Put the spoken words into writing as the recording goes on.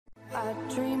I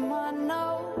dream I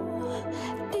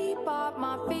know deep of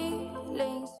my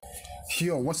feelings.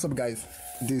 Yo, what's up guys?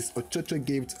 This is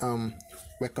Ochoochogift.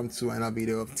 Welcome to another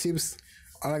video of tips.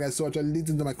 Alright guys, so actually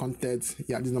this is not my content.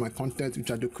 Yeah, this is not my content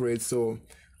which I do create. So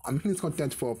I'm making this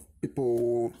content for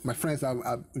people, my friends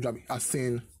have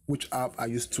seen which app I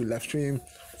used to live stream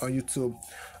on YouTube.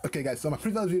 Okay guys, so my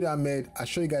previous video I made, I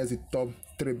show you guys the top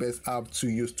 3 best apps to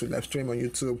use to live stream on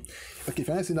YouTube. Okay, if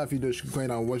you haven't seen that video, you should go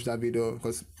ahead and watch that video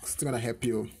because it's still gonna help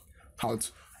you out.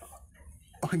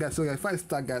 Okay guys, so if I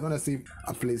start guys, honestly,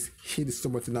 please hit the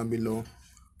sub button down below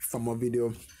for more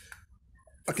video.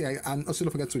 Okay, and also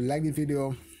don't forget to like the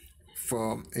video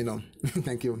for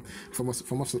thank you for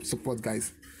more support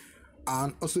guys.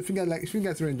 And also if you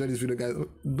guys really enjoy this video guys,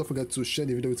 don't forget to share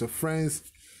the video with your friends,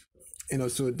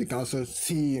 so they can also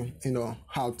see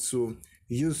how to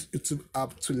use YouTube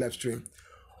app to live stream.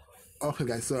 Okay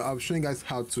guys, so I'll show you guys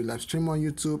how to live stream on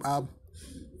YouTube app.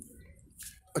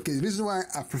 Okay, the reason why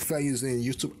I prefer using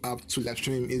YouTube app to live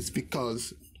stream is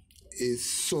because it's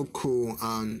so cool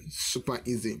and super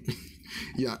easy.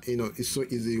 Yeah, it's so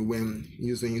easy when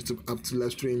using YouTube app to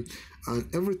live stream, and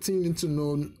everything you need to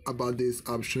know about this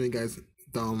I'll show you guys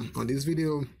down on this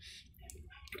video.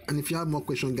 And if you have more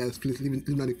questions guys, please leave it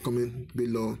in the comment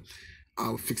below.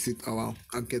 I'll fix it, or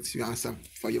I'll get your answer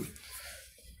for you.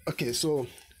 Okay, so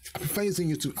I prefer using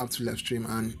YouTube app to live stream,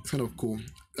 and it's kind of cool,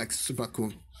 like super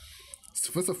cool.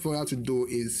 So first of all, what you have to do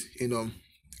is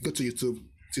go to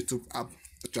YouTube app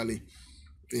actually,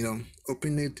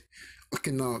 open it.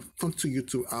 Okay, now come to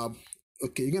YouTube app.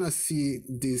 Okay, you're gonna see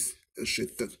this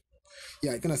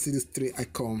you're gonna see this 3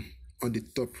 icon on the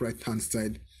top right hand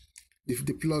side,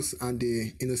 the plus and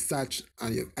the search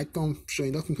and your icon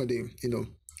showing nothing for the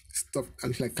stuff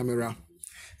and like camera.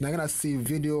 Now you're gonna see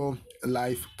video,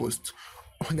 live, post.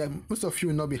 Okay, most of you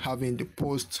will not be having the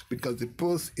post because the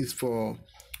post is for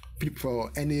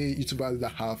any YouTubers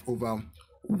that have over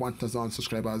 1,000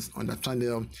 subscribers on the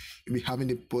channel. You'll be having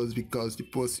the post because the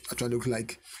post actually look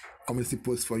like community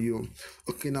post for you.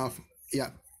 Okay, now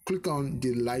click on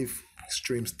the live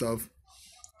stream stuff.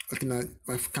 Okay, now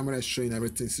my camera is showing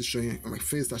everything. It's showing on my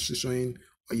face, that's showing.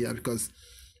 Oh yeah, because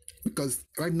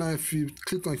right now if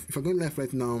I go live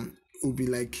right now, it will be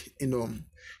like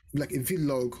like a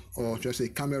vlog or just a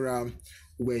camera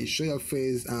where you show your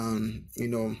face and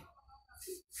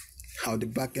how the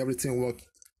back everything works.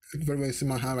 Very, very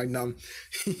similar hand right now.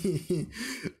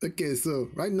 Okay, so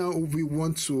right now we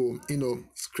want to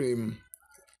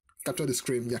capture the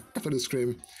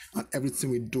screen and everything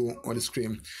we do on the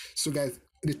screen. So guys,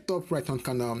 the top right hand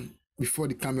corner before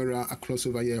the camera, I close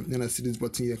over here, then I see this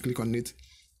button here, click on it.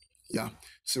 Yeah,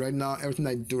 so right now everything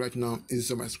I do right now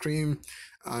is on my screen,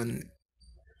 and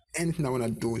anything I want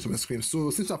to do is on my screen. So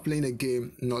since I'm playing a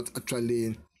game, not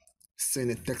actually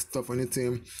saying a text stuff or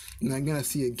anything, now I'm gonna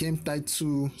see a game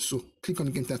title. So click on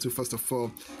the game title first of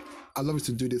all. I love you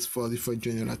to do this first before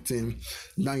joining your team.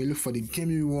 Now you look for the game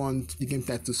you want, the game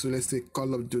title. So let's say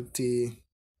Call of Duty.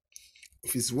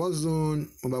 If it's Warzone,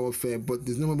 Mobile Warfare, but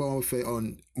there's no Mobile Warfare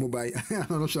on mobile.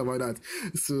 I'm not sure about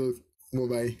that. So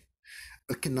mobile.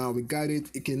 Okay, now we got it.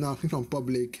 Okay, now click on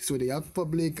public. So they have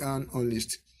public and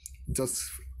unleashed. Just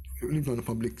leave it on the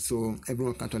public so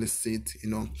everyone can actually see it.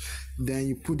 Then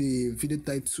you put the video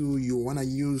title you wanna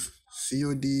use,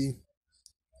 COD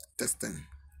testing.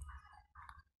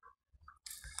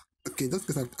 Okay, just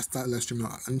because I start live streaming,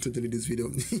 I need to delete this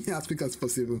video as quick as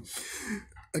possible.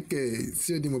 Okay,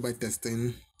 COD mobile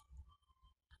testing.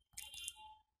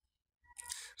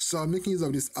 So I'm making use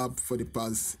of this app for the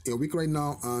past a week right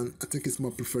now, and I think it's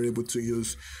more preferable to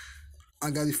use.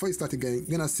 And guys, before you start again,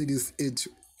 you're gonna see this age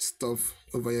stuff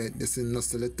over here. There's a not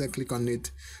selected, click on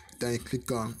it, then you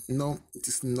click on no, it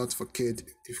is not for kid.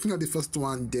 If you click on the first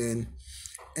one, then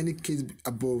any kid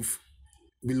below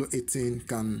 18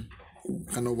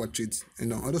 cannot watch it.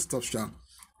 Other stuff sure.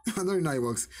 I don't really know how it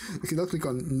works. Okay, just click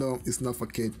on no, it's not for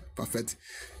kid. Perfect.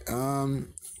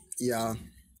 Yeah.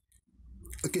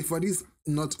 Okay, for this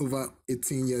not over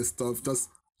 18 years stuff, just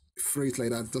free it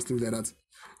like that, just leave it like that.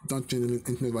 Don't change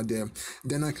anything over there.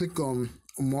 Then I click on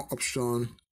more option.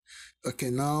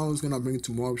 Okay, now it's gonna bring it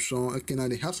to more option. Okay, now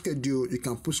they have schedule. You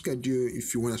can put schedule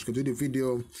if you want to schedule the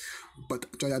video, but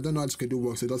actually I don't know how the schedule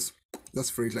works, so just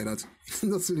free it like that.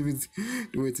 Just leave it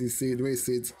the way it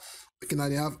says. Okay, now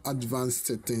they have advanced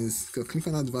settings. So click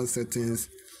on advanced settings.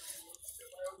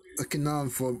 Okay, now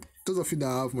for those of you that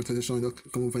have monetization,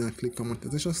 just come over and click on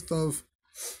monetization stuff.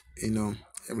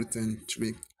 Everything should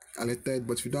be alerted,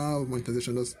 but if you don't have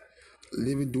monetization, just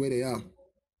leave it the way they are.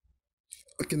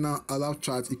 Okay, now allow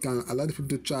chat. You can allow the people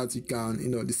to chat. You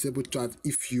can, disable chat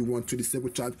if you want to disable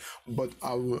chat. But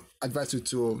I will advise you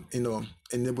to,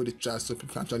 enable the chat so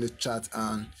people can actually chat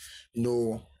and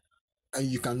know, and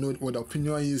you can know what the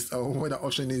opinion is or what the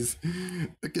option is.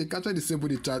 Okay, you can actually disable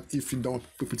the chat if you don't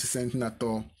want people to say anything at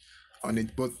all on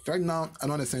it. But right now, I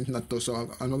don't want to say anything at all,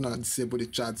 so I'm not gonna disable the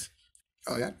chat.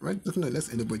 Oh yeah, right. No, let's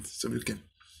enable it so we can.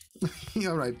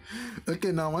 All right.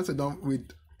 Okay, now once we're done with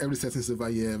every settings over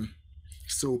here,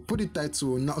 so put the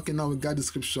title now. Okay, now we got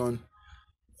description.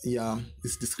 Yeah,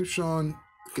 this description.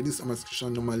 Okay, this is my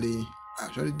description normally. I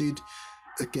actually did.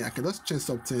 Okay, I can just change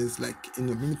some things like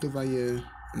bring it over here.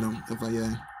 Over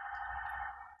here.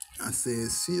 I say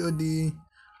COD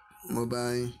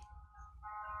Mobile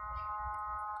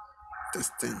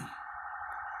testing.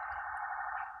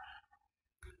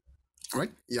 All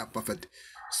right? Yeah, perfect.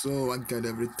 So I got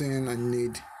everything I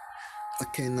need.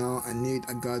 Okay, now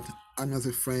I got add as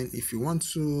a friend if you want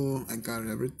to. I got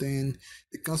everything.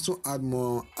 You can also add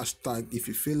more hashtag if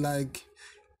you feel like.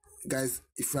 Guys,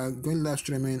 if you are going live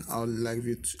streaming, I would like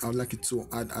you to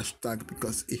add hashtag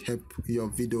because it help your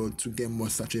video to get more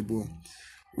searchable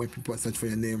when people are searching for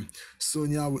your name. So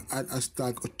now we add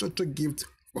hashtag Ochoochogift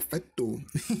perfecto.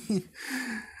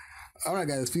 Alright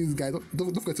guys, please guys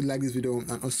don't forget to like this video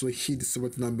and also hit the sub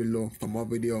button down below for more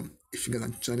video if you guys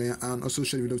like the channel, and also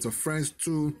share the video with your friends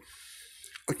too.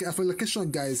 Okay, for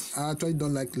location guys, I actually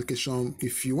don't like location.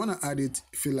 If you wanna add it,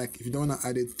 if you don't wanna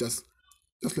add it, just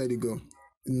let it go.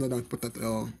 Not that important at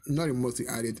all. Not remotely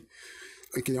added.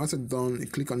 Okay, once it's done, you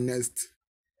click on next.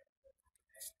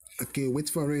 Okay, wait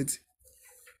for it.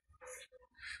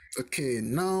 Okay,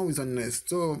 now it's on next.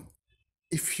 So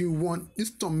if you want, this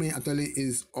thumbnail actually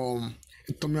is a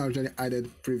thumbnail already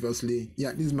added previously.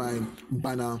 Yeah, this is my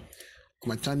banner on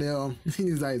my channel. This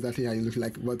is exactly how it looks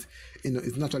like, but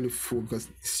it's not actually full because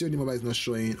COD Mobile is not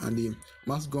showing and the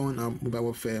Mask Gun and Mobile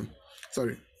Warfare,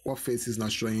 Warface is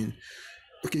not showing.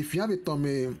 Okay, if you have a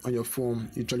thumbnail on your phone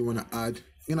you actually want to add,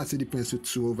 you're gonna see the pencil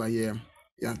tool over here.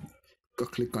 Yeah, go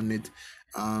click on it.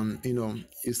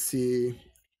 You see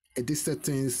edit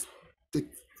settings, take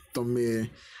thumbnail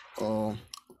or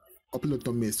upload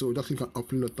thumbnail. So just click on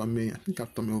upload thumbnail. I think I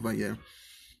have thumbnail over here.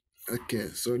 Okay,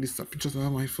 so this is a picture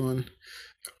of my phone.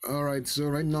 Alright, so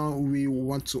right now we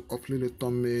want to upload a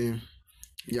thumbnail.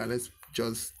 Yeah, let's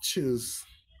just choose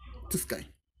this guy.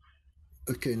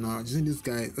 Okay, now using this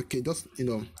guy, okay, just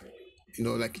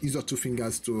like use your two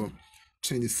fingers to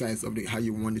change the size of how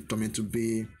you want the thumbnail to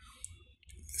be.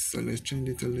 So let's change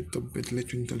it a little bit.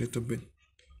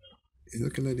 It's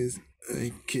looking like this.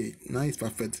 Okay, now it's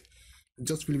perfect.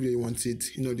 Just really you want it,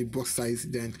 the box size,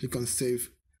 then click on save.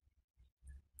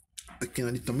 Okay,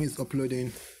 now the thumbnail is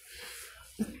uploading.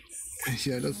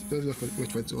 Yeah, let's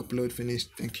wait for it to upload. Finish.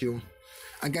 Thank you.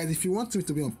 And guys, if you want it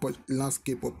to be on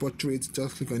landscape or portrait,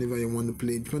 just click on whatever you want to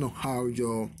play, depending on how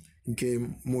your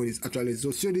game mode is actually.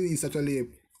 So COD is actually a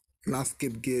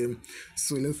landscape game.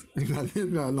 So let's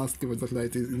landscape or something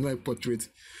like it. It's not a portrait,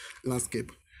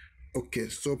 landscape. Okay,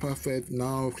 so perfect.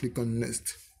 Now click on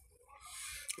next.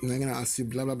 And I'm gonna ask you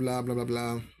blah blah blah blah blah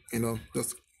blah.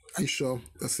 Just are you sure?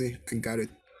 Just say I got it.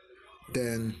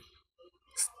 Then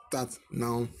start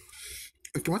now.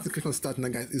 Okay, once you click on start now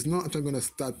guys, it's not actually going to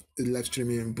start the live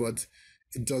streaming, but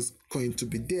it's just going to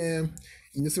be there.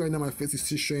 You see right now my face is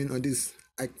still showing on this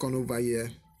icon over here.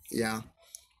 Yeah,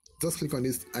 just click on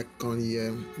this icon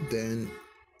here, then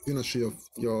you're gonna show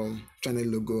your channel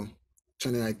logo,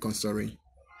 channel icon, sorry.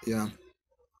 Yeah,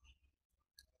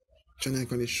 channel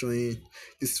icon is showing.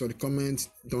 This is for the comments.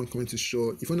 Don't comment to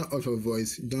show. If you want to alter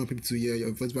voice, you don't want people to hear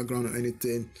your voice background or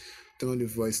anything, turn on the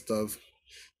voice stuff.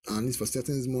 And this for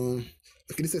settings more.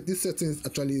 Okay, this settings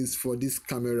actually is for this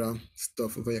camera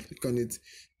stuff. Over here, click on it.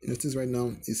 You notice right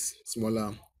now it's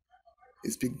smaller,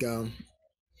 it's bigger.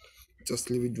 Just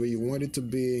leave it where you want it to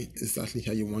be, exactly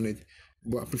how you want it.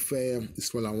 But I prefer the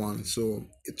smaller one, so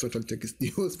it actually takes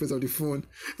the whole space of the phone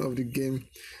of the game.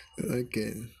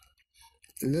 Okay,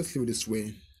 let's leave it this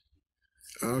way.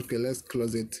 Okay, let's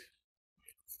close it.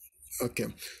 Okay,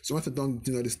 so once I done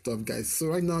doing all this stuff guys, so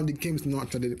right now the game is not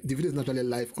actually, the video is not actually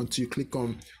live until you click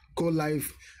on go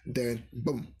live, then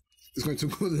boom, it's going to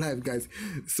go live guys.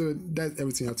 So that's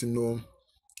everything you have to know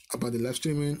about the live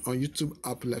streaming on YouTube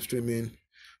app live streaming,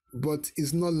 but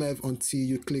it's not live until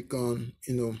you click on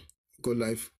go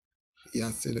live. Yeah,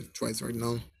 I said it twice right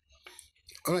now.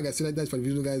 Alright guys, so that's for the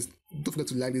video guys. Don't forget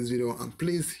to like this video and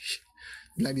please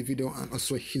like the video and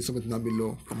also hit something down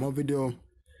below for more video.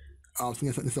 I'll see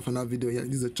you next time for another video. Yeah,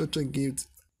 this is Ochoochogift.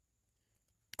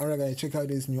 Alright guys, check out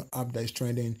this new app that is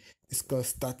trending. It's called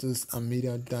Status and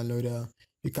Media Downloader.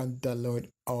 You can download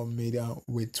our media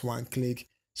with one click.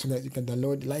 so that you can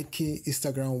download Likey,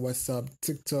 Instagram, WhatsApp,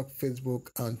 TikTok, Facebook,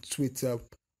 and Twitter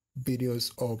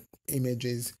videos or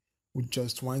images with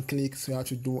just one click. So you have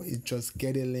to do is just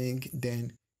get a link,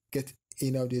 then get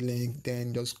in of the link,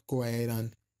 then just go ahead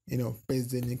and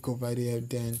paste the link over there.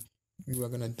 Then you are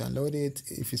gonna download it.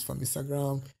 If it's from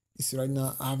Instagram, you see right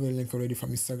now I have a link already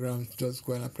from Instagram. Just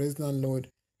go ahead and press download.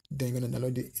 Then you're gonna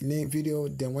download the link video.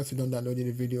 Then once you don't download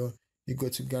the video, you go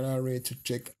to gallery to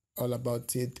check all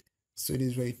about it. So this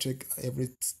is where you check every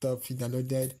stuff you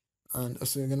downloaded, and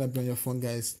also you're gonna be on your phone,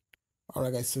 guys.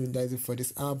 Alright, guys, so that is it for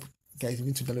this app. Guys, you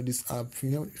need to download this app. If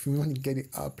you want to get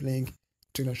the app link,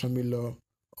 check the description below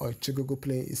or check Google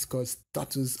Play. It's called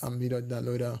Status and Media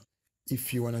Downloader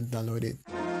if you want to download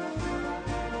it.